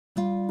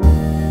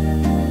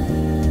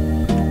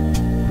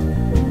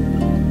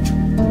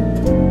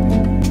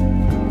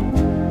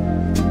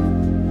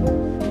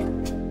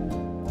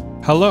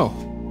Hello,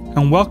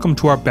 and welcome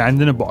to our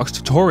Band in a Box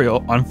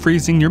tutorial on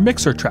freezing your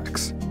mixer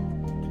tracks.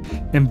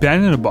 In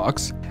Band in a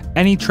Box,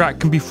 any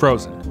track can be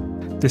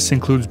frozen. This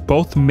includes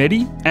both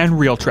MIDI and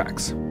real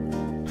tracks.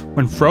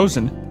 When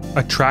frozen,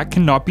 a track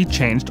cannot be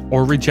changed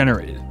or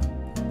regenerated.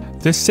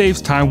 This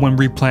saves time when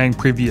replaying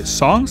previous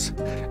songs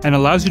and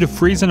allows you to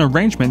freeze an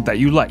arrangement that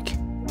you like.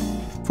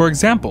 For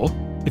example,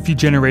 if you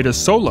generate a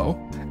solo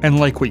and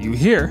like what you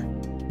hear,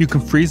 you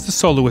can freeze the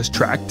soloist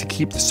track to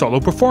keep the solo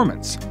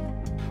performance.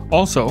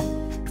 Also,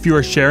 if you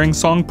are sharing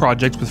song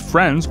projects with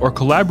friends or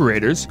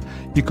collaborators,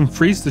 you can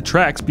freeze the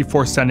tracks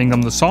before sending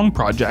them the song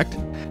project,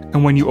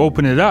 and when you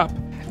open it up,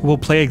 it will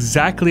play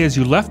exactly as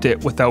you left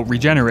it without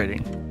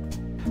regenerating.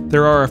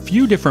 There are a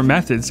few different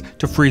methods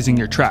to freezing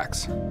your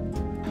tracks.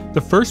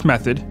 The first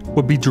method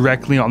would be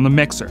directly on the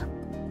mixer.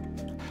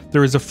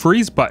 There is a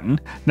freeze button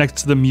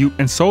next to the mute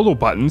and solo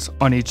buttons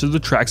on each of the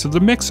tracks of the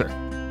mixer.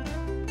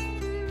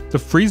 The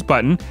freeze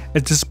button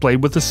is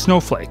displayed with a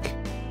snowflake.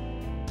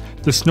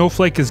 The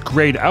snowflake is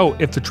grayed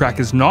out if the track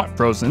is not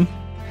frozen,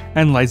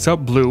 and lights up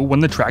blue when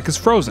the track is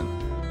frozen.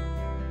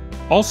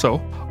 Also,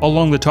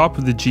 along the top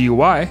of the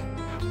GUI,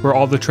 where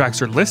all the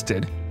tracks are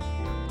listed,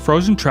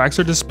 frozen tracks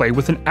are displayed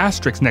with an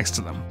asterisk next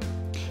to them.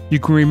 You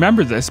can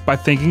remember this by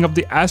thinking of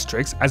the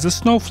asterisk as a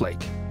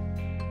snowflake.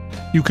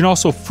 You can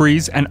also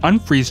freeze and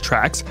unfreeze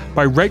tracks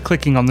by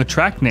right-clicking on the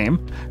track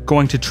name,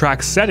 going to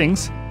Track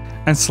Settings,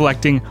 and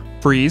selecting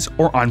Freeze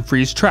or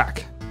Unfreeze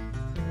Track.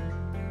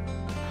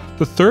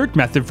 The third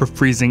method for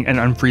freezing and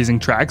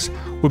unfreezing tracks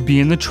would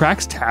be in the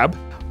Tracks tab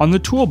on the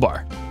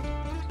toolbar.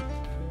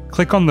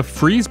 Click on the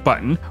Freeze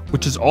button,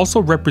 which is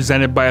also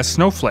represented by a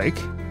snowflake,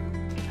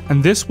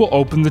 and this will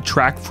open the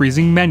Track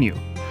Freezing menu,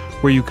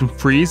 where you can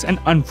freeze and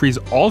unfreeze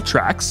all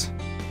tracks,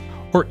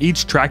 or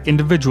each track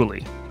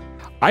individually.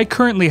 I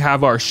currently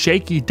have our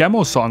shaky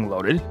demo song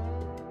loaded,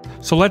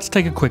 so let's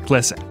take a quick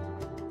listen.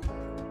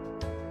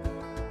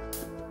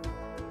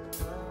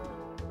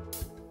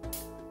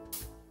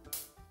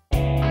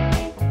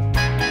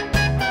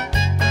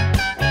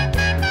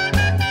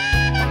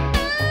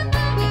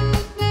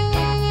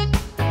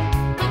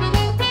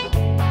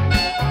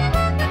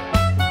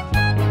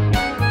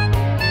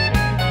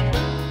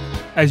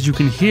 As you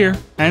can hear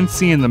and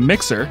see in the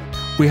mixer,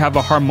 we have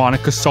a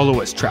harmonica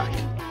soloist track.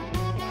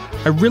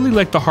 I really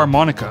like the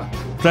harmonica,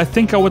 but I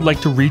think I would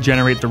like to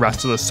regenerate the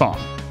rest of the song.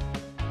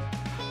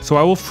 So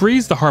I will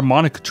freeze the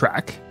harmonica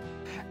track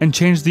and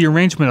change the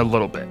arrangement a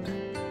little bit.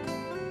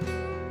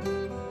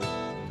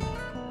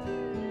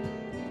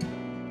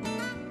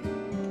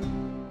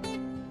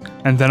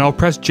 And then I'll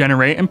press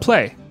generate and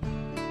play.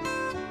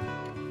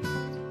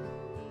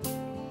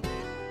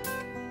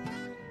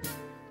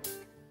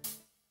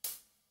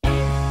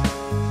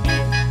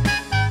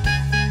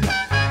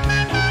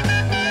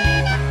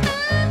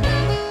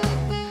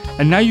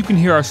 And now you can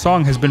hear our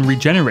song has been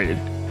regenerated,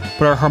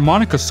 but our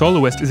harmonica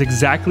soloist is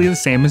exactly the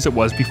same as it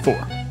was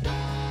before.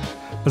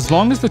 As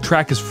long as the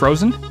track is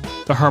frozen,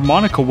 the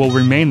harmonica will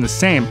remain the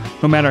same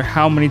no matter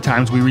how many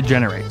times we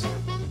regenerate.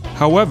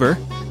 However,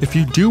 if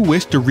you do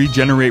wish to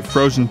regenerate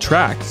frozen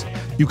tracks,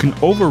 you can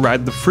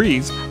override the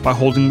freeze by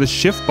holding the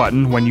shift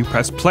button when you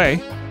press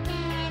play,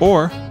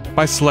 or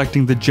by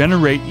selecting the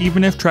generate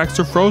even if tracks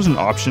are frozen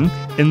option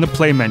in the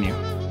play menu.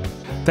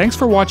 Thanks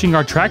for watching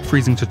our track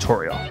freezing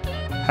tutorial.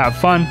 Have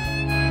fun!